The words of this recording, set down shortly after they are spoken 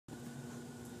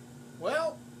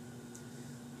Well,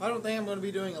 I don't think I'm going to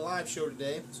be doing a live show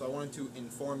today, so I wanted to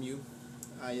inform you.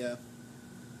 I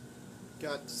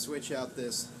got to switch out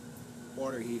this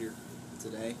water heater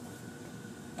today.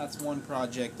 That's one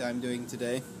project I'm doing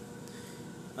today.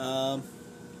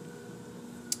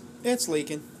 It's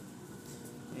leaking,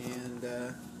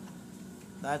 and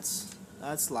that's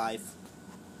life.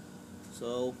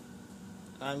 So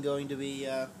I'm going to be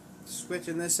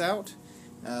switching this out.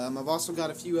 I've also got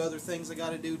a few other things I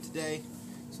got to do today.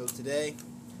 So today,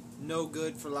 no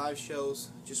good for live shows.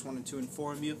 Just wanted to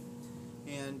inform you,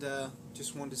 and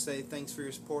just wanted to say thanks for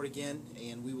your support again,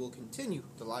 and we will continue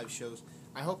the live shows.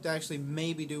 I hope to actually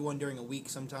maybe do one during a week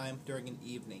sometime, during an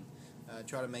evening.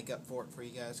 Try to make up for it for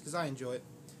you guys, because I enjoy it.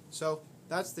 So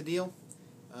that's the deal,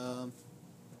 and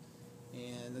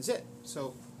that's it.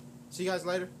 So see you guys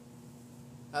later.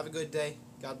 Have a good day.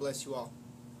 God bless you all.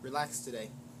 Relax today.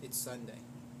 It's Sunday.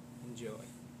 Enjoy.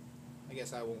 I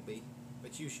guess I won't be,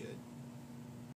 but you should.